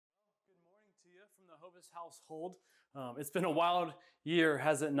from the Hovis household. It's been a wild year,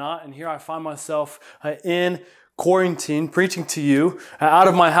 has it not? And here I find myself in quarantine, preaching to you out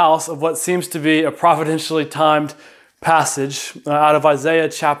of my house of what seems to be a providentially timed passage out of Isaiah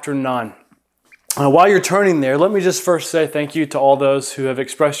chapter 9. While you're turning there, let me just first say thank you to all those who have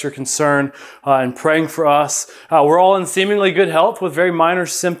expressed your concern and praying for us. We're all in seemingly good health with very minor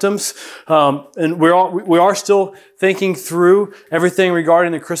symptoms, and we are still thinking through everything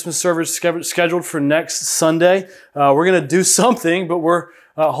regarding the Christmas service scheduled for next Sunday. We're going to do something, but we're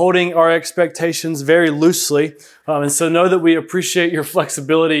holding our expectations very loosely, and so know that we appreciate your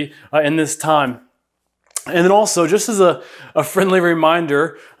flexibility in this time. And then also, just as a friendly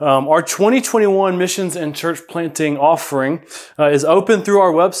reminder, our 2021 missions and church planting offering is open through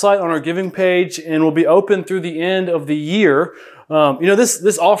our website on our giving page and will be open through the end of the year.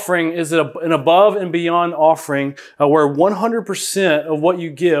 This offering is an above and beyond offering where 100% of what you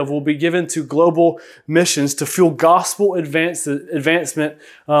give will be given to global missions to fuel gospel advancement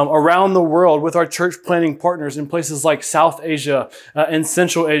around the world with our church planting partners in places like South Asia and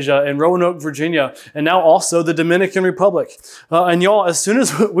Central Asia and Roanoke, Virginia, and now also the Dominican Republic. And y'all, as soon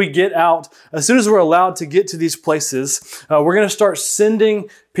as we get out, as soon as we're allowed to get to these places, we're going to start sending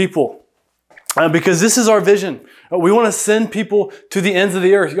people because this is our vision. We want to send people to the ends of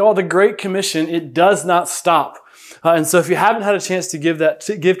the earth. Y'all, the Great Commission, it does not stop. And so if you haven't had a chance to give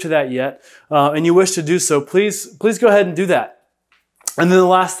to that yet, and you wish to do so, please go ahead and do that. And then the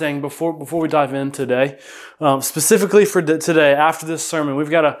last thing before we dive in today, specifically for today, after this sermon, we've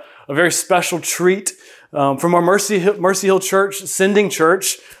got a very special treat from our Mercy Hill Church, Sending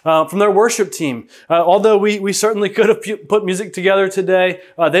Church, from their worship team. Although we certainly could have put music together today,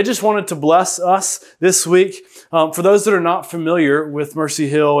 they just wanted to bless us this week. For those that are not familiar with Mercy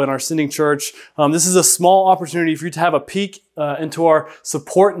Hill and our Sending Church, this is a small opportunity for you to have a peek into our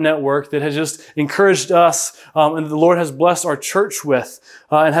support network that has just encouraged us and the Lord has blessed our church with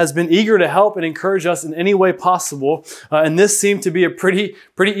and has been eager to help and encourage us in any way possible. And this seemed to be a pretty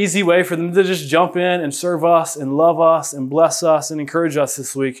easy way for them to just jump in and serve us and love us and bless us and encourage us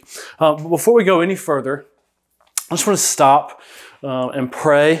this week. But before we go any further, I just want to stop and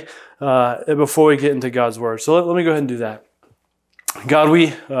pray before we get into God's Word. So let me go ahead and do that. God,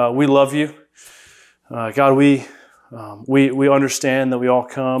 we love you. God, we understand that we all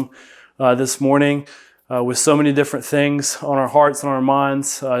come this morning with so many different things on our hearts and on our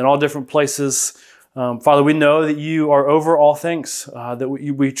minds in all different places. Father, we know that you are over all things, that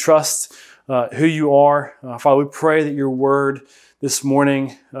we trust who you are. Father, we pray that your word this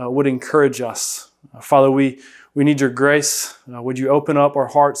morning would encourage us. Father, we need your grace. Would you open up our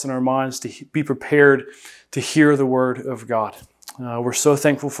hearts and our minds to be prepared to hear the word of God? We're so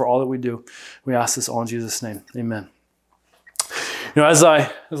thankful for all that we do. We ask this all in Jesus' name. Amen. As I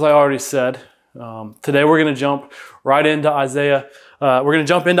already said, today we're going to jump right into Isaiah. We're going to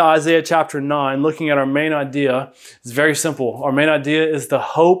jump into Isaiah chapter 9, looking at our main idea. It's very simple. Our main idea is the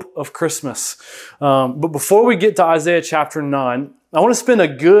hope of Christmas. But before we get to Isaiah chapter 9, I want to spend a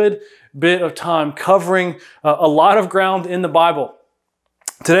good bit of time covering a lot of ground in the Bible.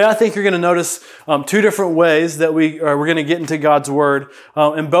 Today, I think you're going to notice two different ways that we're going to get into God's Word,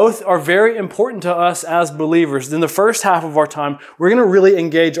 and both are very important to us as believers. In the first half of our time, we're going to really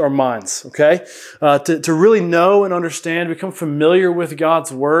engage our minds, okay? To really know and understand, become familiar with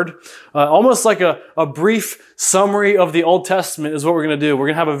God's Word. Almost like a brief summary of the Old Testament is what we're going to do. We're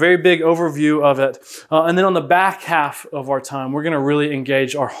going to have a very big overview of it. And then on the back half of our time, we're going to really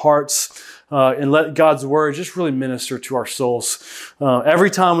engage our hearts and let God's Word just really minister to our souls. Every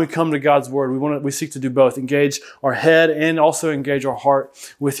time we come to God's Word, we seek to do both, engage our head and also engage our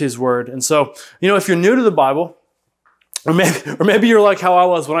heart with His Word. And so, if you're new to the Bible, or maybe you're like how I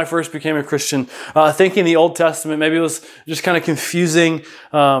was when I first became a Christian, thinking the Old Testament, maybe it was just kind of confusing.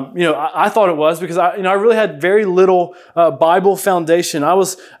 I thought it was because I really had very little Bible foundation. I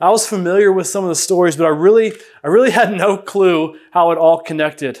was familiar with some of the stories, but I really had no clue how it all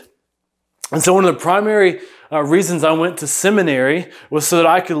connected. And so one of the primary reasons I went to seminary was so that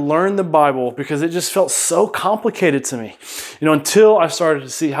I could learn the Bible, because it just felt so complicated to me. Until I started to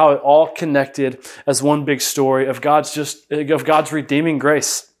see how it all connected as one big story of God's redeeming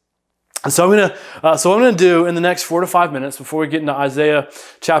grace. And so what I'm going to do in the next 4 to 5 minutes before we get into Isaiah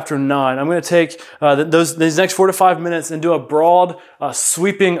chapter 9, I'm going to take these next 4 to 5 minutes and do a broad,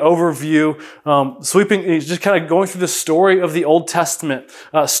 sweeping overview, just kind of going through the story of the Old Testament,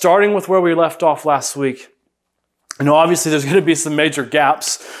 starting with where we left off last week. Obviously there's going to be some major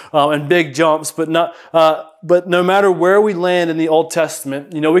gaps and big jumps, but no matter where we land in the Old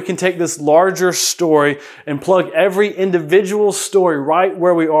Testament, we can take this larger story and plug every individual story right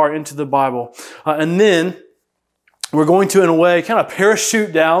where we are into the Bible. And then we're going to, in a way, kind of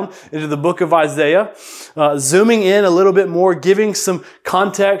parachute down into the book of Isaiah, zooming in a little bit more, giving some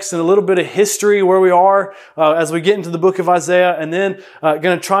context and a little bit of history where we are as we get into the book of Isaiah, and then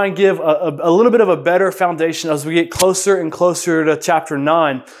going to try and give a little bit of a better foundation as we get closer and closer to chapter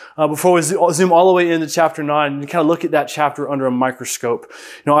 9, before we zoom all the way into chapter 9 and kind of look at that chapter under a microscope.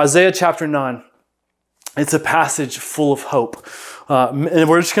 Isaiah chapter 9, it's a passage full of hope. And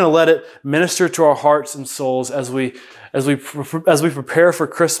we're just going to let it minister to our hearts and souls as we prepare for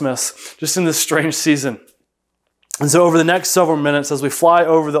Christmas, just in this strange season. And so over the next several minutes, as we fly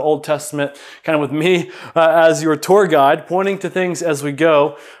over the Old Testament, kind of with me as your tour guide, pointing to things as we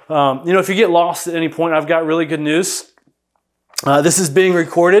go, if you get lost at any point, I've got really good news. This is being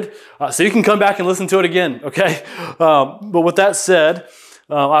recorded, so you can come back and listen to it again, okay? But with that said,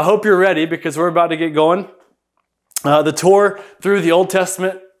 I hope you're ready, because we're about to get going. The tour through the Old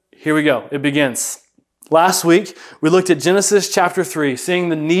Testament, here we go. It begins. Last week, we looked at Genesis chapter 3, seeing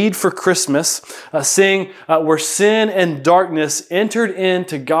the need for Christmas, seeing where sin and darkness entered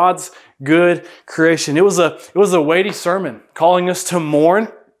into God's good creation. It was a weighty sermon, calling us to mourn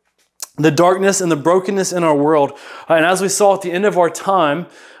the darkness and the brokenness in our world. And as we saw at the end of our time,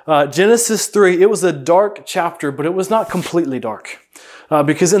 Genesis 3, it was a dark chapter, but it was not completely dark.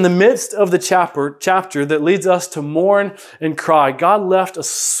 Because in the midst of the chapter that leads us to mourn and cry, God left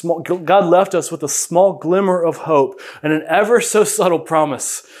us with a small glimmer of hope and an ever so subtle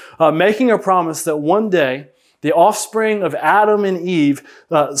promise, making a promise that one day the offspring of Adam and Eve,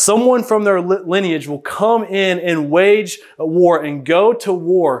 someone from their lineage will come in and wage a war and go to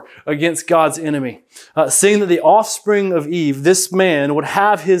war against God's enemy. Seeing that the offspring of Eve, this man, would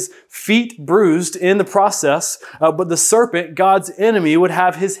have his feet bruised in the process, but the serpent, God's enemy, would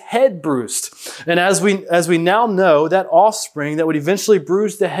have his head bruised. And as we now know, that offspring that would eventually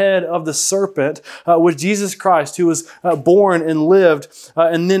bruise the head of the serpent was Jesus Christ, who was born and lived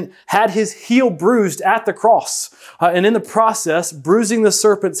and then had his heel bruised at the cross. And in the process, bruising the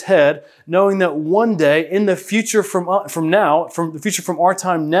serpent's head, knowing that one day in the future from our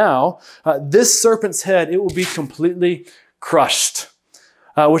time now, this serpent's head, it will be completely crushed.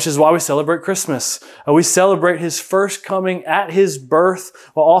 Which is why we celebrate Christmas. We celebrate his first coming at his birth,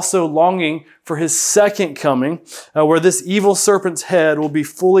 while also longing for his second coming, where this evil serpent's head will be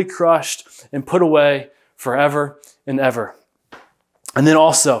fully crushed and put away forever and ever. And then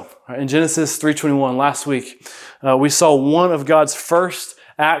also, in Genesis 3:21, last week, we saw one of God's first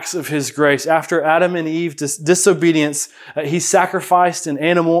acts of his grace. After Adam and Eve's disobedience, he sacrificed an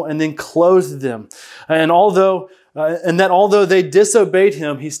animal and then clothed them. And although they disobeyed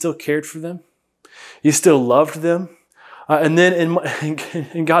him, he still cared for them. He still loved them. And then in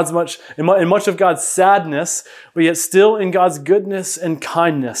much of God's sadness, but yet still in God's goodness and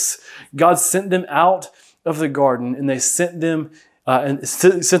kindness, God sent them out of the garden, and they sent them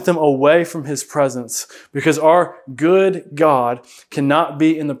away from his presence, because our good God cannot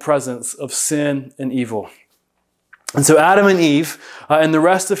be in the presence of sin and evil. And so Adam and Eve and the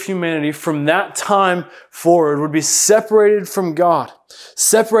rest of humanity from that time forward would be separated from God,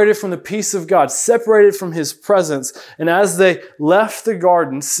 separated from the peace of God, separated from his presence. And as they left the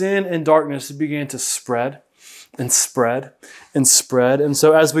garden, sin and darkness began to spread and spread and spread. And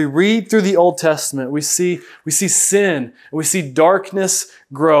so as we read through the Old Testament, we see sin and we see darkness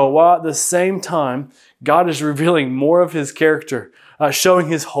grow, while at the same time, God is revealing more of his character, showing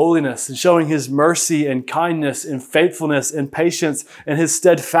his holiness and showing his mercy and kindness and faithfulness and patience and his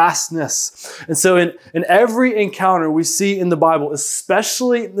steadfastness. And so in every encounter we see in the Bible,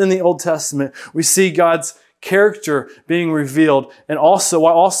 especially in the Old Testament, we see God's character being revealed, and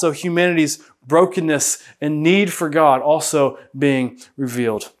also humanity's brokenness and need for God also being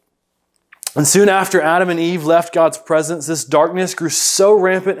revealed. And soon after Adam and Eve left God's presence, this darkness grew so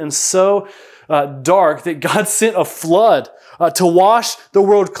rampant and so dark that God sent a flood to wash the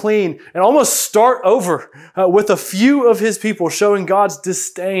world clean and almost start over with a few of his people, showing God's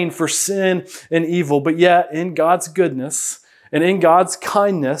disdain for sin and evil. But yet, in God's goodness and in God's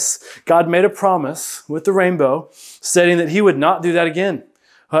kindness, God made a promise with the rainbow, stating that he would not do that again.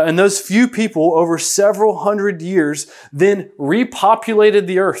 And those few people, over several hundred years, then repopulated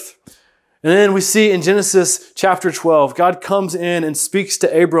the earth. And then we see in Genesis chapter 12, God comes in and speaks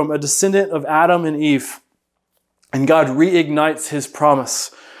to Abram, a descendant of Adam and Eve. And God reignites his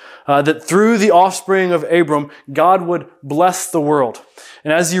promise that through the offspring of Abram, God would bless the world.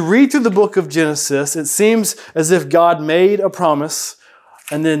 And as you read through the book of Genesis, it seems as if God made a promise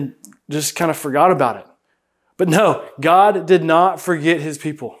and then just kind of forgot about it. But no, God did not forget his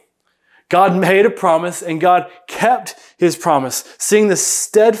people. God made a promise and God kept his promise, seeing the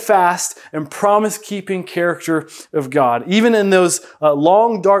steadfast and promise-keeping character of God. Even in those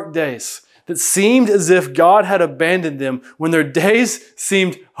long, dark days that seemed as if God had abandoned them, when their days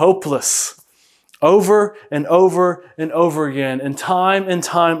seemed hopeless. Over and over and over again, and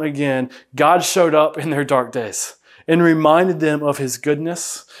time again, God showed up in their dark days and reminded them of his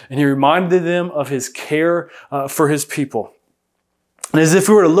goodness, and he reminded them of his care for his people. And as if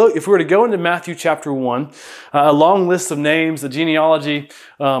we were to go into Matthew chapter 1, a long list of names, the genealogy,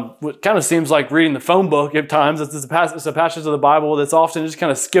 what kind of seems like reading the phone book at times. It's a passage of the Bible that's often just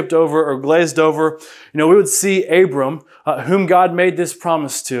kind of skipped over or glazed over. We would see Abram, whom God made this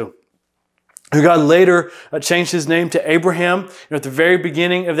promise to, who God later changed his name to Abraham, at the very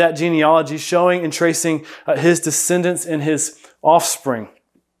beginning of that genealogy, showing and tracing his descendants and his offspring.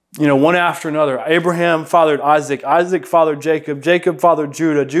 One after another. Abraham fathered Isaac. Isaac fathered Jacob. Jacob fathered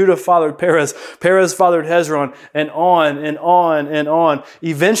Judah. Judah fathered Perez. Perez fathered Hezron. And on and on and on.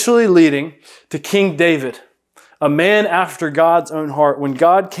 Eventually leading to King David, a man after God's own heart, when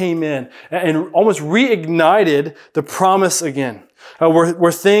God came in and almost reignited the promise again.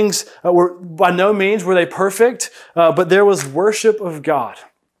 Where things were by no means were they perfect, but there was worship of God.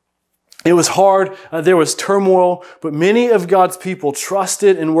 It was hard, there was turmoil, but many of God's people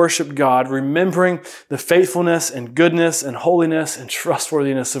trusted and worshiped God, remembering the faithfulness and goodness and holiness and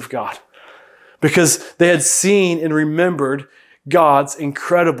trustworthiness of God. Because they had seen and remembered God's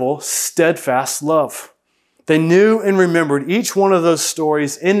incredible, steadfast love. They knew and remembered each one of those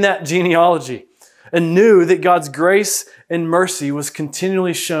stories in that genealogy and knew that God's grace and mercy was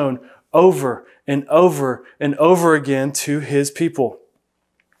continually shown over and over and over again to his people.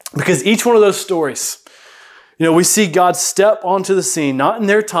 Because each one of those stories, we see God step onto the scene, not in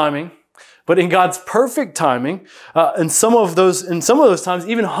their timing, but in God's perfect timing. In some of those times,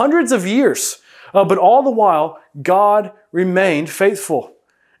 even hundreds of years. But all the while, God remained faithful.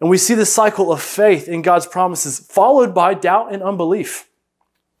 And we see the cycle of faith in God's promises, followed by doubt and unbelief.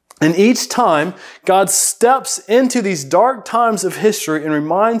 And each time, God steps into these dark times of history and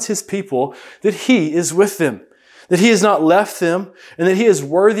reminds his people that he is with them, that he has not left them, and that he is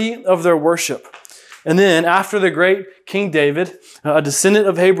worthy of their worship. And then after the great King David, a descendant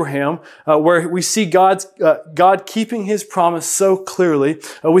of Abraham, where we see God keeping his promise so clearly,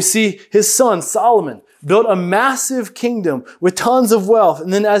 we see his son Solomon built a massive kingdom with tons of wealth.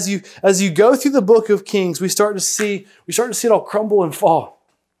 And then as you go through the book of Kings, we start to see it all crumble and fall.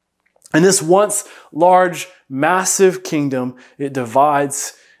 And this once large, massive kingdom, it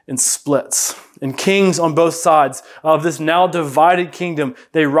divides and splits. And kings on both sides of this now divided kingdom,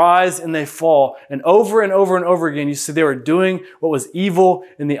 they rise and they fall. And over and over and over again, you see they were doing what was evil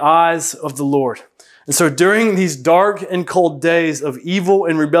in the eyes of the Lord. And so during these dark and cold days of evil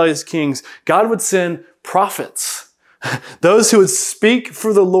and rebellious kings, God would send prophets, those who would speak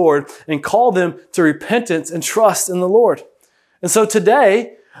for the Lord and call them to repentance and trust in the Lord. And so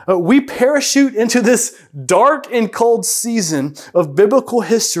today, we parachute into this dark and cold season of biblical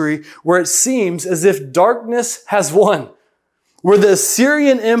history where it seems as if darkness has won, where the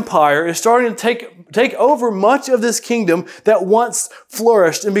Assyrian Empire is starting to take over much of this kingdom that once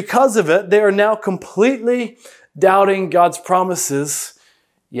flourished. And because of it, they are now completely doubting God's promises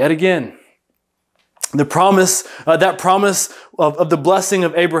yet again. The promise, that promise of the blessing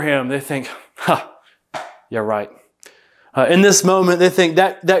of Abraham, they think, yeah, right. In this moment, they think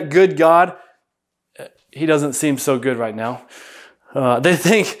that good God, he doesn't seem so good right now. They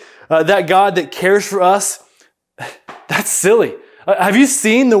think that God that cares for us, that's silly. Have you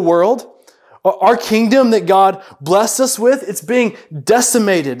seen the world? Our kingdom that God blessed us with, it's being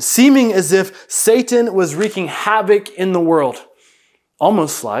decimated, seeming as if Satan was wreaking havoc in the world.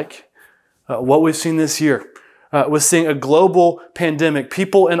 Almost like what we've seen this year. Was seeing a global pandemic,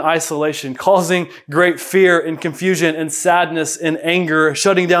 people in isolation, causing great fear and confusion and sadness and anger,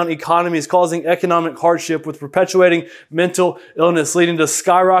 shutting down economies, causing economic hardship with perpetuating mental illness, leading to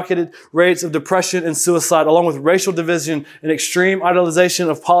skyrocketed rates of depression and suicide, along with racial division and extreme idolization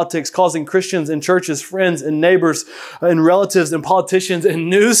of politics, causing Christians and churches, friends and neighbors and relatives and politicians and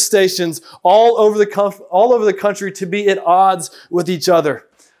news stations all over the country to be at odds with each other.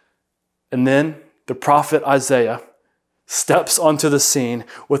 And then the prophet Isaiah steps onto the scene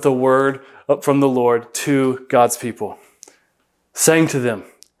with a word from the Lord to God's people, saying to them,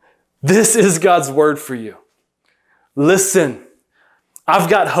 this is God's word for you. Listen, I've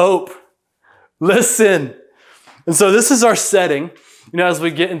got hope. Listen. And so this is our setting as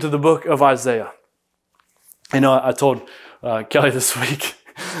we get into the book of Isaiah, I told Kelly this week,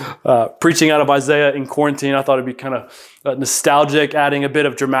 preaching out of Isaiah in quarantine, I thought it'd be kind of nostalgic, adding a bit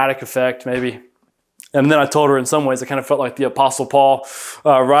of dramatic effect maybe. And then I told her in some ways, it kind of felt like the Apostle Paul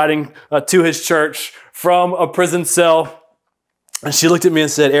writing to his church from a prison cell. And she looked at me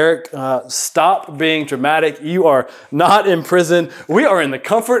and said, Eric, stop being dramatic. You are not in prison. We are in the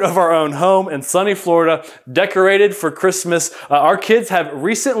comfort of our own home in sunny Florida, decorated for Christmas. Our kids have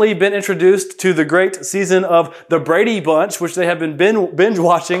recently been introduced to the great season of The Brady Bunch, which they have been binge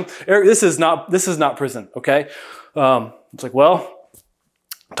watching. Eric, this is not prison, okay? It's like, well,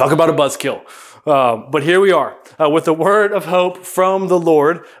 talk about a buzzkill. But here we are with the word of hope from the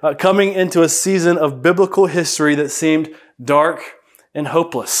Lord coming into a season of biblical history that seemed dark and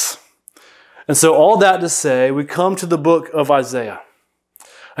hopeless. And so all that to say, we come to the book of Isaiah.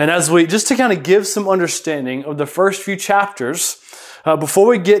 And just to kind of give some understanding of the first few chapters, before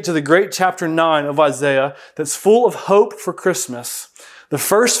we get to the great chapter 9 of Isaiah that's full of hope for Christmas, the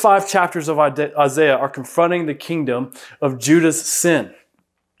first 5 chapters of Isaiah are confronting the kingdom of Judah's sin.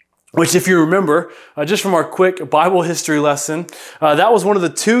 Which, if you remember, just from our quick Bible history lesson, that was one of the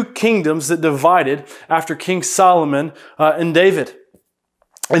 2 kingdoms that divided after King Solomon and David.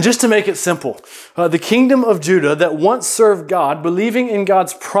 And just to make it simple, the kingdom of Judah that once served God, believing in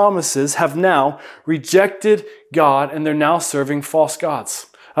God's promises, have now rejected God, and they're now serving false gods,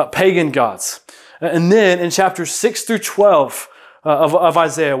 pagan gods. And then in chapters 6 through 12, of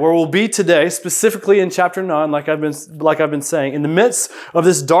Isaiah, where we'll be today, specifically in chapter 9, like I've been saying, in the midst of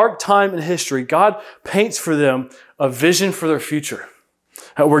this dark time in history, God paints for them a vision for their future,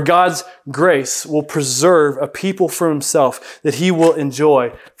 where God's grace will preserve a people for himself that he will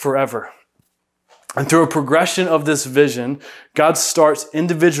enjoy forever. And through a progression of this vision, God starts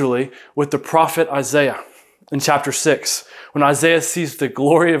individually with the prophet Isaiah in chapter 6, when Isaiah sees the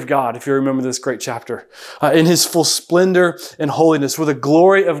glory of God, if you remember this great chapter, in his full splendor and holiness, where the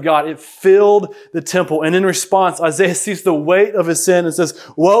glory of God, it filled the temple. And in response, Isaiah sees the weight of his sin and says,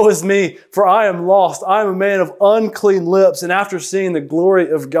 "Woe is me, for I am lost. I am a man of unclean lips." And after seeing the glory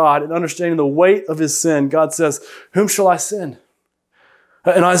of God and understanding the weight of his sin, God says, "Whom shall I send?"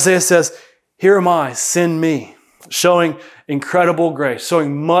 And Isaiah says, "Here am I, send me," showing incredible grace,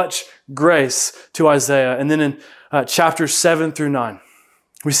 showing much grace to Isaiah. And then in chapters 7 through 9,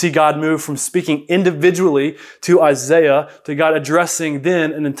 we see God move from speaking individually to Isaiah to God addressing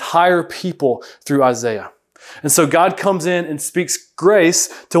then an entire people through Isaiah. And so God comes in and speaks grace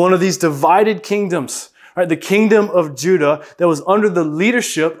to one of these divided kingdoms, right? The kingdom of Judah that was under the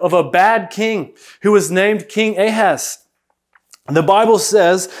leadership of a bad king who was named King Ahaz. The Bible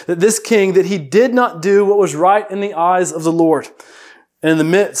says that this king, that he did not do what was right in the eyes of the Lord. And in the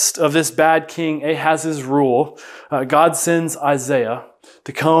midst of this bad king Ahaz's rule, God sends Isaiah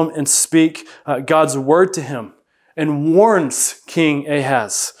to come and speak God's word to him and warns King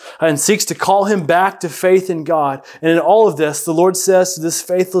Ahaz and seeks to call him back to faith in God. And in all of this, the Lord says to this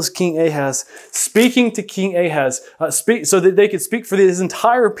faithless King Ahaz, speaking to King Ahaz, so that they could speak for his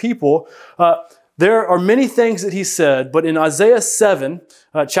entire people, there are many things that he said, but in Isaiah 7,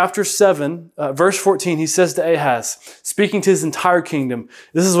 chapter 7, verse 14, he says to Ahaz, speaking to his entire kingdom,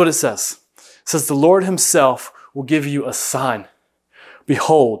 this is what it says. It says, "The Lord himself will give you a sign.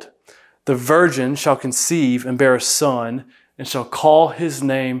 Behold, the virgin shall conceive and bear a son, and shall call his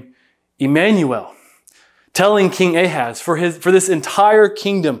name Emmanuel." Telling King Ahaz for this entire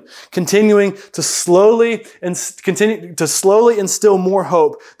kingdom, continuing to slowly instill more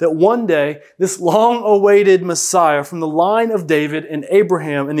hope that one day this long-awaited Messiah from the line of David and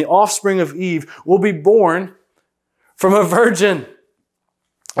Abraham and the offspring of Eve will be born from a virgin.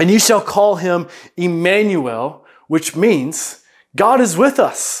 "And you shall call him Emmanuel," which means God is with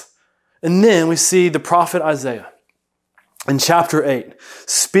us. And then we see the prophet Isaiah in chapter 8,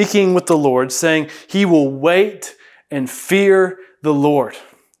 speaking with the Lord, saying he will wait and fear the Lord.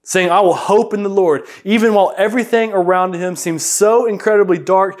 Saying, "I will hope in the Lord." Even while everything around him seems so incredibly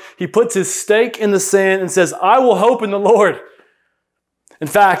dark, he puts his stake in the sand and says, "I will hope in the Lord." In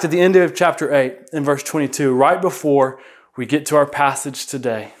fact, at the end of chapter 8, in verse 22, right before we get to our passage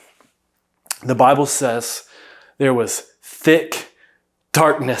today, the Bible says there was thick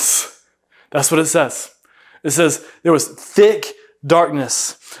darkness. That's what it says. It says there was thick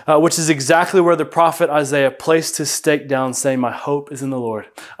darkness, which is exactly where the prophet Isaiah placed his stake down, saying, "My hope is in the Lord.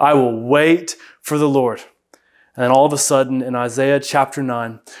 I will wait for the Lord." And then all of a sudden in Isaiah chapter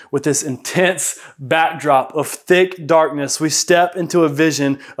 9, with this intense backdrop of thick darkness, we step into a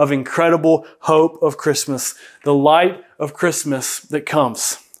vision of incredible hope of Christmas, the light of Christmas that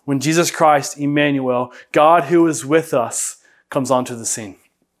comes when Jesus Christ, Emmanuel, God who is with us, comes onto the scene.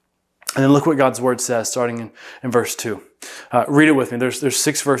 And then look what God's word says, starting in verse 2. Read it with me. There's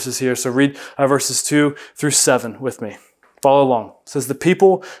 6 verses here, so read verses 2 through 7 with me. Follow along. It says, the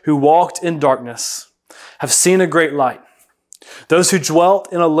people who walked in darkness have seen a great light. Those who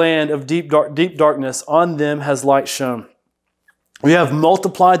dwelt in a land of deep darkness, on them has light shone. You have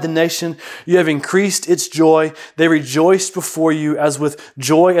multiplied the nation. You have increased its joy. They rejoiced before you as with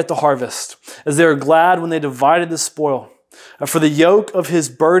joy at the harvest, as they are glad when they divided the spoil. For the yoke of his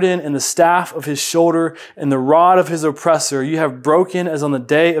burden and the staff of his shoulder and the rod of his oppressor you have broken as on the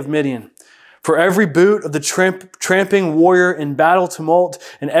day of Midian. For every boot of the tramping warrior in battle tumult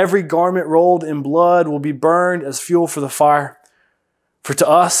and every garment rolled in blood will be burned as fuel for the fire. For to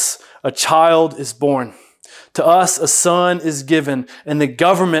us a child is born. To us a son is given, and the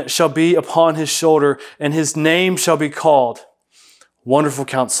government shall be upon his shoulder, and his name shall be called Wonderful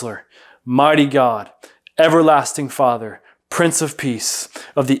Counselor, Mighty God, Everlasting Father, Prince of Peace.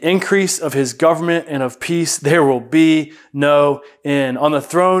 Of the increase of his government and of peace there will be no end. On the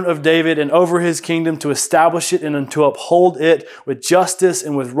throne of David and over his kingdom, to establish it and to uphold it with justice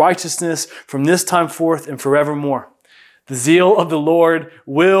and with righteousness from this time forth and forevermore. The zeal of the Lord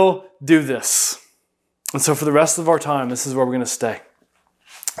will do this. And so for the rest of our time, this is where we're going to stay.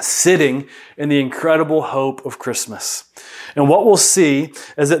 Sitting in the incredible hope of Christmas. And what we'll see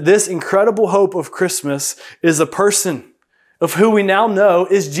is that this incredible hope of Christmas is a person of who we now know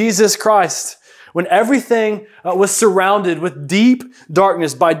is Jesus Christ. When everything was surrounded with deep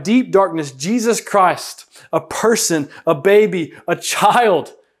darkness, by deep darkness, Jesus Christ, a person, a baby, a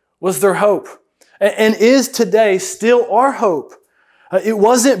child, was their hope. And is today still our hope. It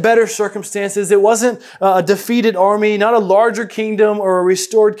wasn't better circumstances. It wasn't a defeated army, not a larger kingdom or a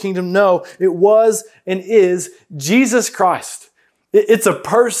restored kingdom. No, it was and is Jesus Christ. It's a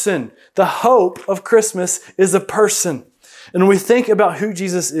person. The hope of Christmas is a person. And when we think about who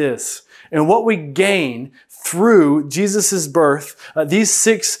Jesus is and what we gain through Jesus' birth, these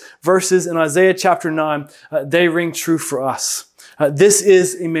 6 verses in Isaiah chapter 9, they ring true for us. This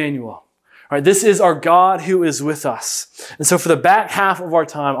is Emmanuel. All right, this is our God who is with us. And so for the back half of our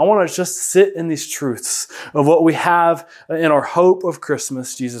time, I want to just sit in these truths of what we have in our hope of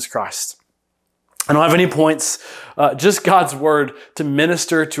Christmas, Jesus Christ. I don't have any points, just God's word to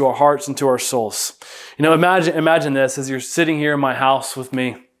minister to our hearts and to our souls. You know, imagine this as you're sitting here in my house with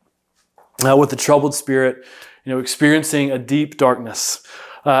me, with a troubled spirit, experiencing a deep darkness.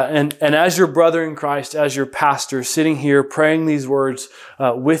 And as your brother in Christ, as your pastor, sitting here praying these words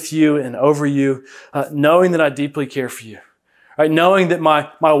with you and over you, knowing that I deeply care for you, right? Knowing that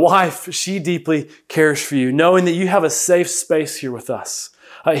my wife, she deeply cares for you, knowing that you have a safe space here with us,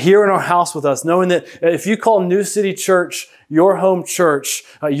 here in our house with us, knowing that if you call New City Church your home church,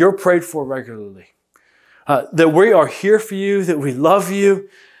 you're prayed for regularly, that we are here for you, that we love you.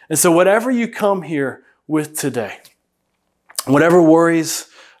 And so whatever you come here with today, whatever worries,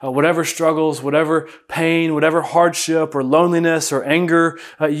 whatever struggles, whatever pain, whatever hardship or loneliness or anger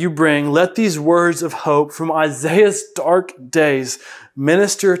you bring, let these words of hope from Isaiah's dark days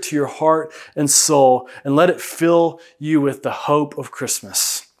minister to your heart and soul, and let it fill you with the hope of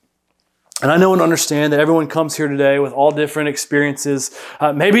Christmas. And I know and understand that everyone comes here today with all different experiences.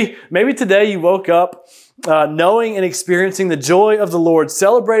 Maybe today you woke up knowing and experiencing the joy of the Lord,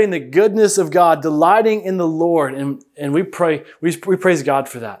 celebrating the goodness of God, delighting in the Lord. And we praise God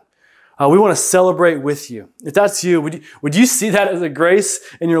for that. We want to celebrate with you. If that's you, would you see that as a grace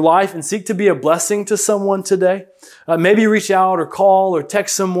in your life and seek to be a blessing to someone today? Maybe reach out or call or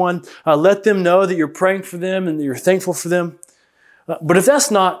text someone. Let them know that you're praying for them and that you're thankful for them. But if that's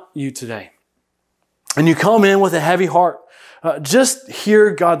not you today, and you come in with a heavy heart, just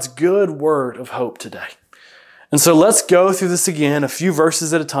hear God's good word of hope today. And so let's go through this again, a few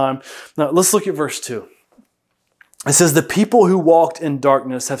verses at a time. Now, let's look at verse 2. It says, the people who walked in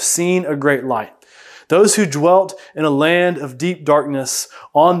darkness have seen a great light. Those who dwelt in a land of deep darkness,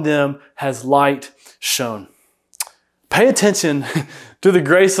 on them has light shone. Pay attention to the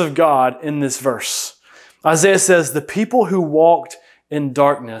grace of God in this verse. Isaiah says, the people who walked in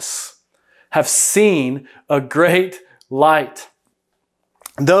darkness have seen a great light.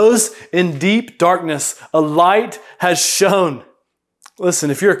 Those in deep darkness, a light has shone.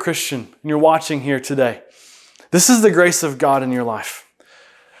 Listen, if you're a Christian and you're watching here today, this is the grace of God in your life.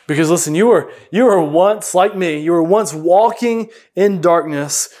 Because listen, you were once like me, you were once walking in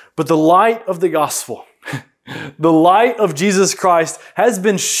darkness, but the light of the gospel, the light of Jesus Christ has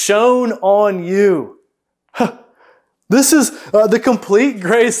been shown on you. This is the complete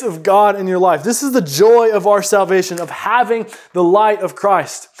grace of God in your life. This is the joy of our salvation, of having the light of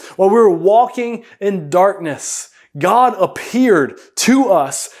Christ. While we were walking in darkness, God appeared to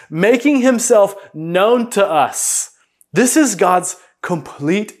us, making himself known to us. This is God's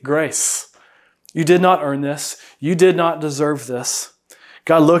complete grace. You did not earn this. You did not deserve this.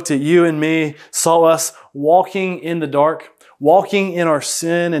 God looked at you and me, saw us walking in the dark, walking in our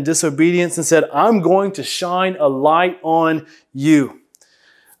sin and disobedience, and said, I'm going to shine a light on you.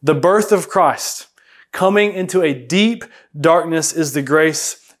 The birth of Christ, coming into a deep darkness, is the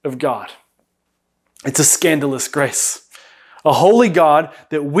grace of God. It's a scandalous grace. A holy God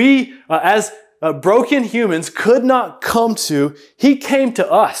that we, as broken humans, could not come to. He came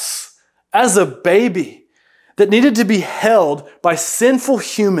to us as a baby that needed to be held by sinful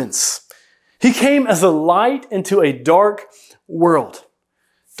humans. He came as a light into a dark world.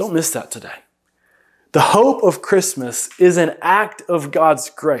 Don't miss that today. The hope of Christmas is an act of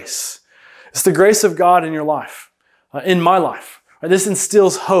God's grace. It's the grace of God in your life, in my life. This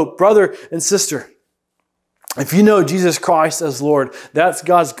instills hope. Brother and sister, if you know Jesus Christ as Lord, that's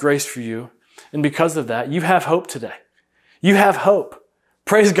God's grace for you. And because of that, you have hope today. You have hope.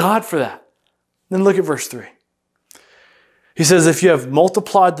 Praise God for that. Then look at verse 3. He says, if you have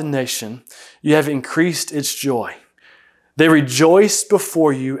multiplied the nation, you have increased its joy. They rejoice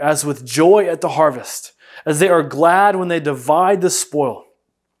before you as with joy at the harvest, as they are glad when they divide the spoil.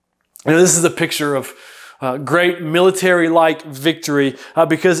 And this is a picture of great military-like victory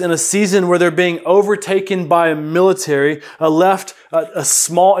because in a season where they're being overtaken by a military, it left a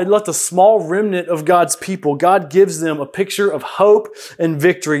small remnant of God's people. God gives them a picture of hope and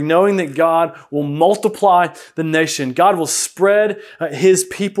victory, knowing that God will multiply the nation. God will spread his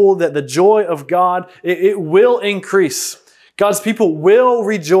people, that the joy of God, it will increase. God's people will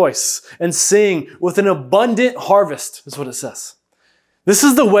rejoice and sing with an abundant harvest, is what it says. This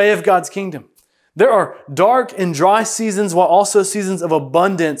is the way of God's kingdom. There are dark and dry seasons, while also seasons of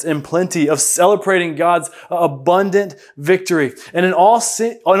abundance and plenty, of celebrating God's abundant victory. And in all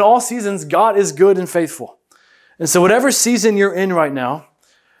seasons, God is good and faithful. And so whatever season you're in right now,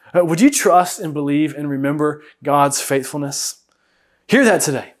 would you trust and believe and remember God's faithfulness? Hear that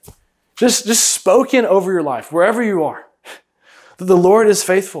today. Just spoken over your life, wherever you are, that the Lord is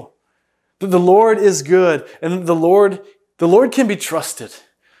faithful, that the Lord is good, and that the Lord can be trusted.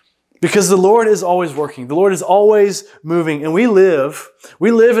 Because the Lord is always working. The Lord is always moving. And we live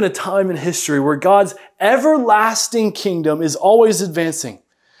in a time in history where God's everlasting kingdom is always advancing.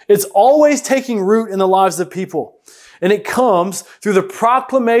 It's always taking root in the lives of people. And it comes through the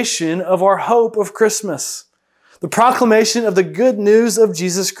proclamation of our hope of Christmas. The proclamation of the good news of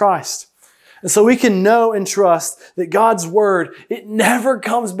Jesus Christ. And so we can know and trust that God's word, it never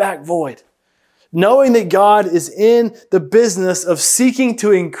comes back void. Knowing that God is in the business of seeking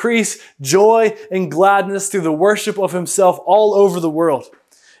to increase joy and gladness through the worship of himself all over the world.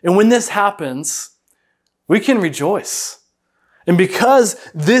 And when this happens, we can rejoice. And because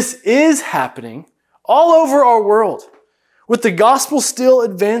this is happening all over our world, with the gospel still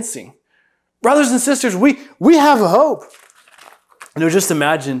advancing, brothers and sisters, we have a hope. Just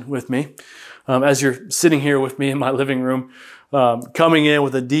imagine with me, as you're sitting here with me in my living room, coming in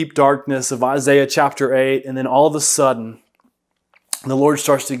with a deep darkness of Isaiah chapter 8, and then all of a sudden, the Lord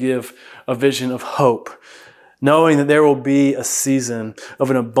starts to give a vision of hope, knowing that there will be a season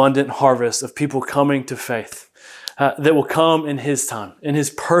of an abundant harvest of people coming to faith that will come in his time, in his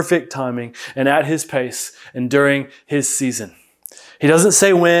perfect timing, and at his pace, and during his season. He doesn't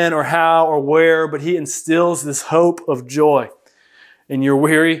say when or how or where, but he instills this hope of joy. In your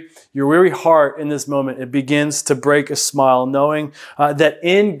weary heart in this moment, it begins to break a smile, knowing that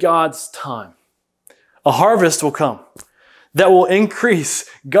in God's time, a harvest will come that will increase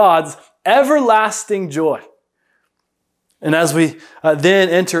God's everlasting joy. And as we then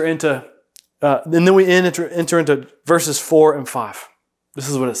enter into verses 4 and 5, this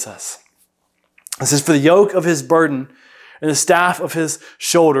is what it says. It says, "For the yoke of his burden and the staff of his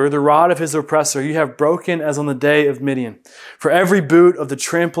shoulder, the rod of his oppressor, you have broken as on the day of Midian. For every boot of the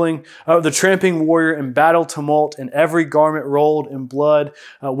tramping warrior in battle tumult, and every garment rolled in blood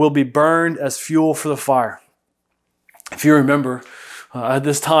will be burned as fuel for the fire." If you remember, at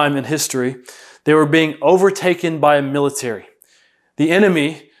this time in history, they were being overtaken by a military. The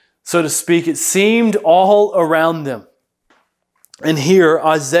enemy, so to speak, it seemed all around them. And here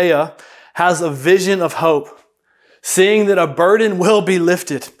Isaiah has a vision of hope, seeing that a burden will be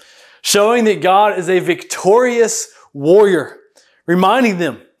lifted, showing that God is a victorious warrior, reminding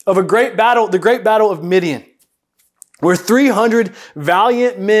them of a great battle, the great battle of Midian, where 300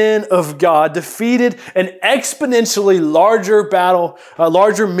 valiant men of God defeated an exponentially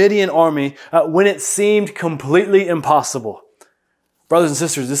larger Midian army when it seemed completely impossible. Brothers and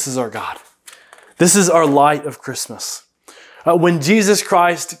sisters, this is our God. This is our light of Christmas. When Jesus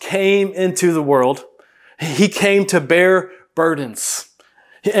Christ came into the world, he came to bear burdens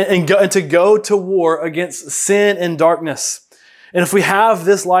and to go to war against sin and darkness. And if we have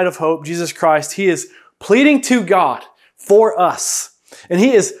this light of hope, Jesus Christ, he is pleading to God for us. And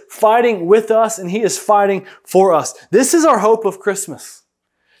he is fighting with us and he is fighting for us. This is our hope of Christmas.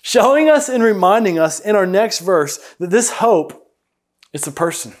 Showing us and reminding us in our next verse that this hope is a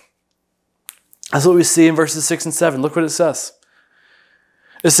person. That's what we see in verses 6 and 7. Look what it says.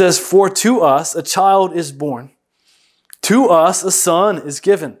 It says, "For to us a child is born, to us a son is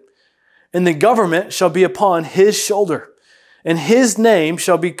given, and the government shall be upon his shoulder, and his name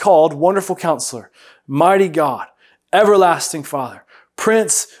shall be called Wonderful Counselor, Mighty God, Everlasting Father,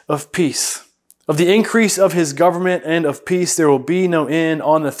 Prince of Peace. Of the increase of his government and of peace there will be no end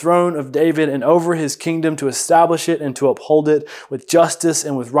on the throne of David and over his kingdom, to establish it and to uphold it with justice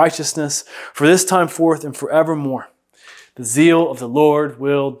and with righteousness for this time forth and forevermore. The zeal of the Lord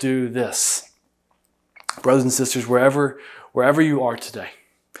will do this." Brothers and sisters, wherever you are today,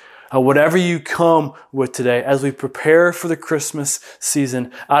 whatever you come with today, as we prepare for the Christmas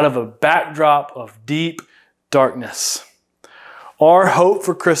season out of a backdrop of deep darkness, our hope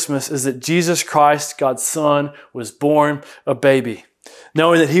for Christmas is that Jesus Christ, God's Son, was born a baby,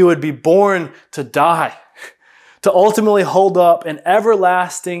 knowing that he would be born to die, to ultimately hold up an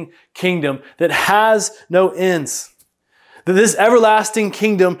everlasting kingdom that has no ends. That this everlasting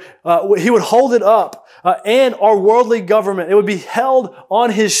kingdom, he would hold it up, and our worldly government, it would be held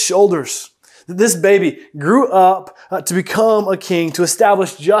on his shoulders. That this baby grew up to become a king, to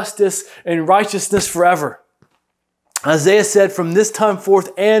establish justice and righteousness forever. Isaiah said, "From this time forth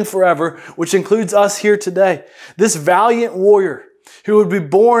and forever," which includes us here today, this valiant warrior who would be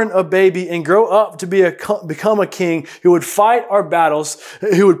born a baby and grow up to become a king, who would fight our battles,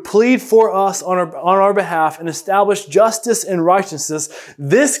 who would plead for us on our behalf and establish justice and righteousness.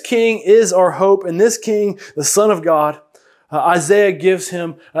 This king is our hope, and this king, the Son of God, Isaiah gives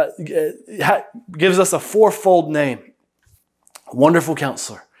us a fourfold name: Wonderful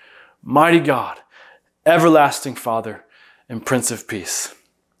Counselor, Mighty God, Everlasting Father, and Prince of Peace.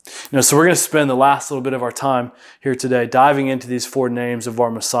 So we're going to spend the last little bit of our time here today diving into these four names of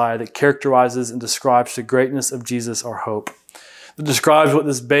our Messiah that characterizes and describes the greatness of Jesus, our hope. That describes what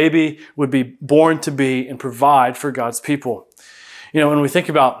this baby would be born to be and provide for God's people. When we think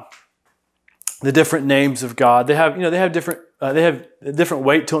about the different names of God, they have different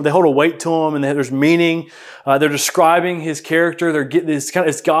weight to them. They hold a weight to them, and there's meaning. They're describing his character.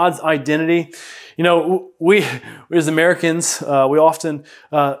 It's God's identity. We as Americans, we often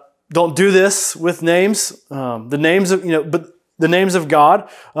don't do this with names. But the names of God,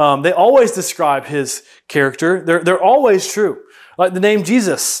 they always describe his character. They're always true. Like the name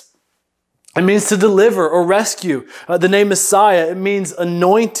Jesus, it means to deliver or rescue. The name Messiah, it means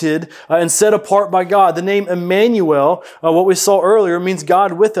anointed and set apart by God. The name Emmanuel, what we saw earlier, means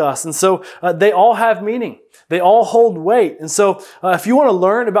God with us. And so they all have meaning. They all hold weight. And so if you want to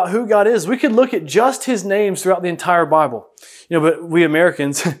learn about who God is, we could look at just his names throughout the entire Bible. But we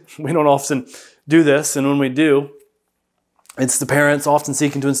Americans, we don't often do this. And when we do, it's the parents often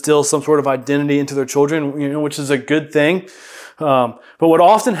seeking to instill some sort of identity into their children, which is a good thing. But what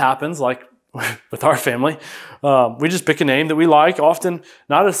often happens, like with our family, we just pick a name that we like, often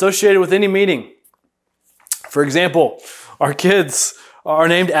not associated with any meaning. For example, our kids are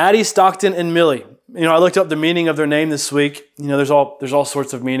named Addie, Stockton, and Millie. I looked up the meaning of their name this week. There's all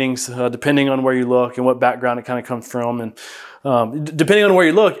sorts of meanings depending on where you look and what background it kind of comes from. And depending on where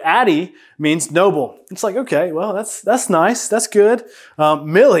you look, Addie means noble. It's like, okay, well, that's nice. That's good.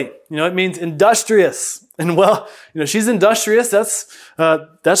 Millie, it means industrious. And she's industrious.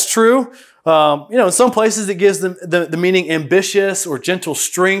 That's true. In some places it gives them the meaning ambitious or gentle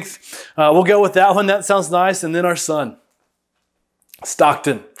strength. We'll go with that one. That sounds nice. And then our son,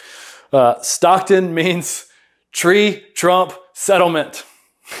 Stockton. Stockton means tree, trump, settlement.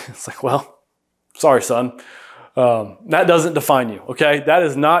 It's like, well, sorry, son. That doesn't define you, okay? That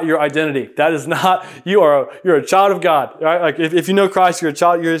is not your identity. That is not, you're a child of God, right? Like if you know Christ, you're a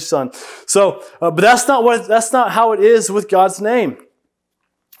child, you're his son. So, but that's not how it is with God's name.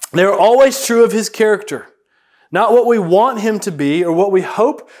 They're always true of his character. Not what we want him to be or what we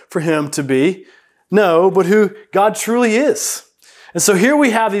hope for him to be. No, but who God truly is. And so here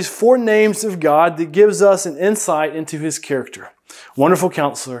we have these four names of God that gives us an insight into his character. Wonderful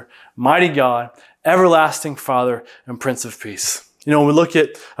Counselor, Mighty God, Everlasting Father, and Prince of Peace. When we look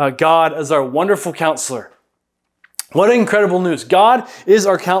at God as our Wonderful Counselor, What incredible news. God is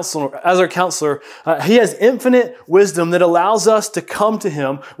our counselor. As our counselor, He has infinite wisdom that allows us to come to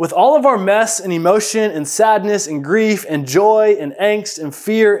Him with all of our mess and emotion and sadness and grief and joy and angst and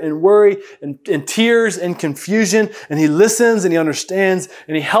fear and worry and tears and confusion. And He listens and He understands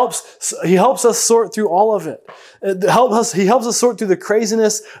and He helps us sort through all of it. He helps us sort through the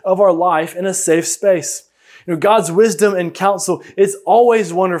craziness of our life in a safe space. God's wisdom and counsel, it's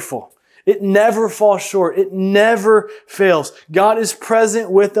always wonderful. It never falls short. It never fails. God is present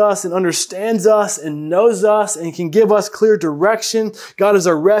with us and understands us and knows us and can give us clear direction. God is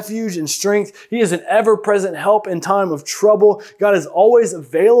our refuge and strength. He is an ever-present help in time of trouble. God is always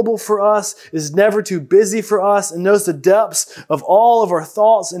available for us, is never too busy for us, and knows the depths of all of our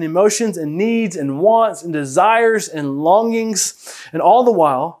thoughts and emotions and needs and wants and desires and longings, and all the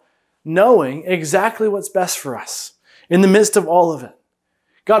while knowing exactly what's best for us in the midst of all of it.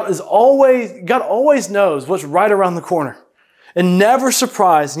 God always knows what's right around the corner and never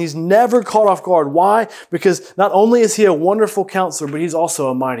surprised, and He's never caught off guard. Why? Because not only is He a wonderful counselor, but He's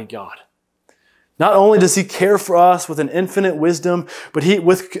also a mighty God. Not only does He care for us with an infinite wisdom, but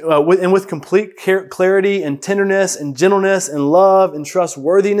with complete clarity and tenderness and gentleness and love and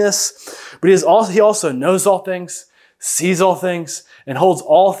trustworthiness, but He also knows all things, sees all things, and holds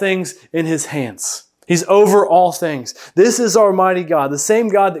all things in His hands. He's over all things. This is our mighty God, the same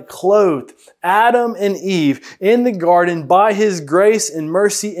God that clothed Adam and Eve in the garden by His grace and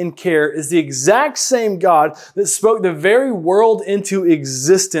mercy and care is the exact same God that spoke the very world into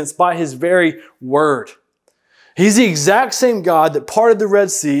existence by His very word. He's the exact same God that parted the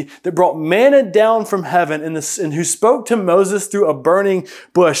Red Sea, that brought manna down from heaven, and who spoke to Moses through a burning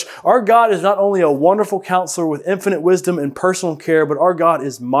bush. Our God is not only a wonderful counselor with infinite wisdom and personal care, but our God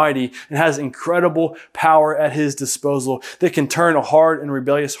is mighty and has incredible power at His disposal that can turn a hard and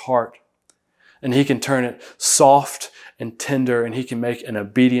rebellious heart. And He can turn it soft and tender, and He can make an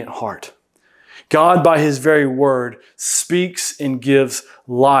obedient heart. God, by His very word, speaks and gives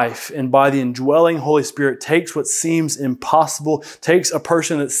life. And by the indwelling Holy Spirit, takes what seems impossible, takes a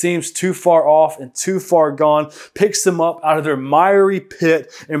person that seems too far off and too far gone, picks them up out of their miry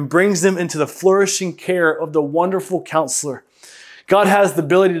pit, and brings them into the flourishing care of the wonderful counselor. God has the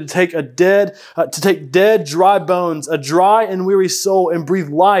ability to take dead, dry bones, a dry and weary soul, and breathe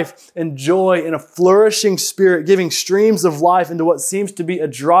life and joy in a flourishing spirit, giving streams of life into what seems to be a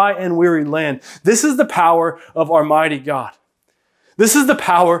dry and weary land. This is the power of our mighty God. This is the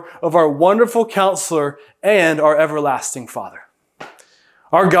power of our wonderful counselor and our everlasting Father.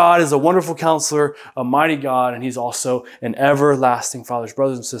 Our God is a wonderful counselor, a mighty God, and He's also an everlasting Father.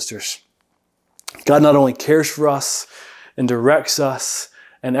 Brothers and sisters, God not only cares for us and directs us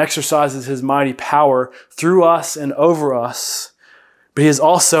and exercises His mighty power through us and over us, but He is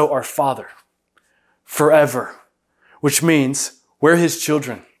also our Father forever, which means we're His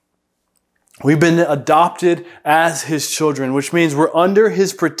children. We've been adopted as His children, which means we're under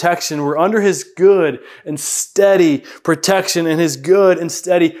His protection. We're under His good and steady protection and His good and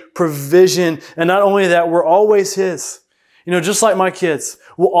steady provision. And not only that, we're always His. Just like my kids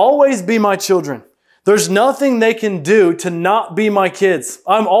will always be my children. There's nothing they can do to not be my kids.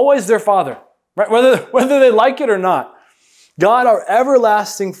 I'm always their father, right? Whether they like it or not. God, our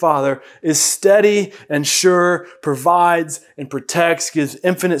everlasting Father, is steady and sure, provides and protects, gives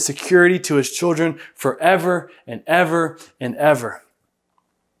infinite security to His children forever and ever and ever.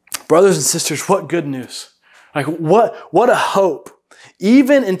 Brothers and sisters, what good news. What a hope.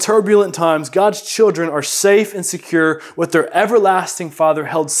 Even in turbulent times, God's children are safe and secure with their everlasting Father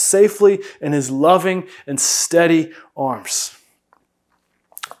held safely in His loving and steady arms,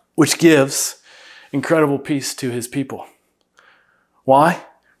 which gives incredible peace to His people. Why?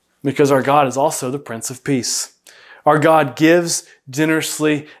 Because our God is also the Prince of Peace. Our God gives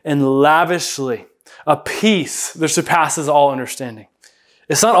generously and lavishly a peace that surpasses all understanding.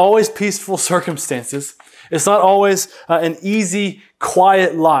 It's not always peaceful circumstances. It's not always an easy,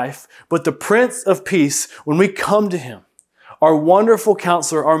 quiet life, but the Prince of Peace, when we come to Him, our wonderful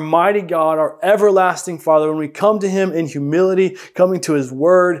counselor, our mighty God, our everlasting Father, when we come to Him in humility, coming to His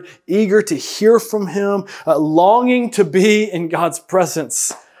word, eager to hear from Him, longing to be in God's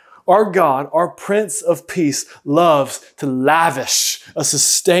presence, our God, our Prince of Peace, loves to lavish a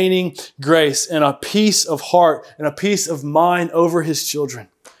sustaining grace and a peace of heart and a peace of mind over His children.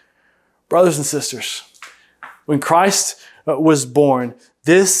 Brothers and sisters, when Christ was born,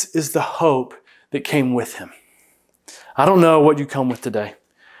 this is the hope that came with Him. I don't know what you come with today.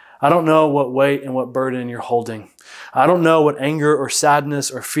 I don't know what weight and what burden you're holding. I don't know what anger or sadness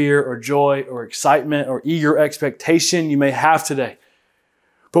or fear or joy or excitement or eager expectation you may have today.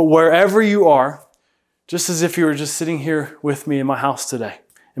 But wherever you are, just as if you were just sitting here with me in my house today,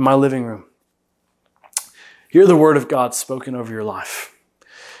 in my living room. Hear the word of God spoken over your life.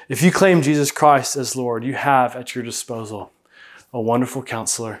 If you claim Jesus Christ as Lord, you have at your disposal a wonderful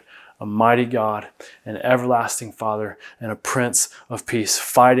counselor, a mighty God, an everlasting Father, and a Prince of Peace,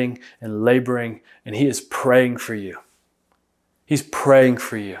 fighting and laboring, and He is praying for you. He's praying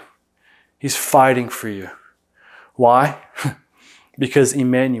for you. He's fighting for you. Why? Because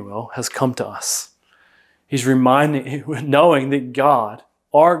Emmanuel has come to us. He's knowing that God,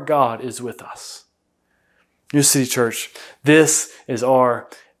 our God, is with us. New City Church, this is our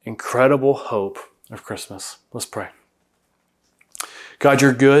incredible hope of Christmas. Let's pray. God,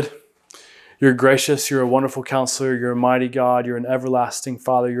 you're good. You're gracious. You're a wonderful counselor. You're a mighty God. You're an everlasting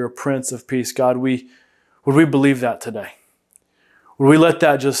Father. You're a Prince of Peace. God, would we believe that today? Would we let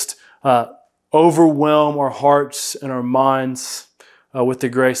that just overwhelm our hearts and our minds with the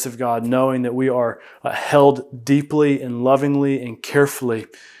grace of God, knowing that we are held deeply and lovingly and carefully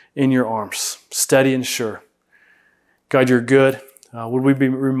in your arms, steady and sure. God, you're good. Would we be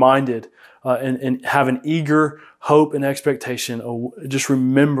reminded and have an eager hope and expectation of just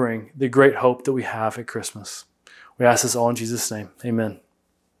remembering the great hope that we have at Christmas. We ask this all in Jesus' name. Amen.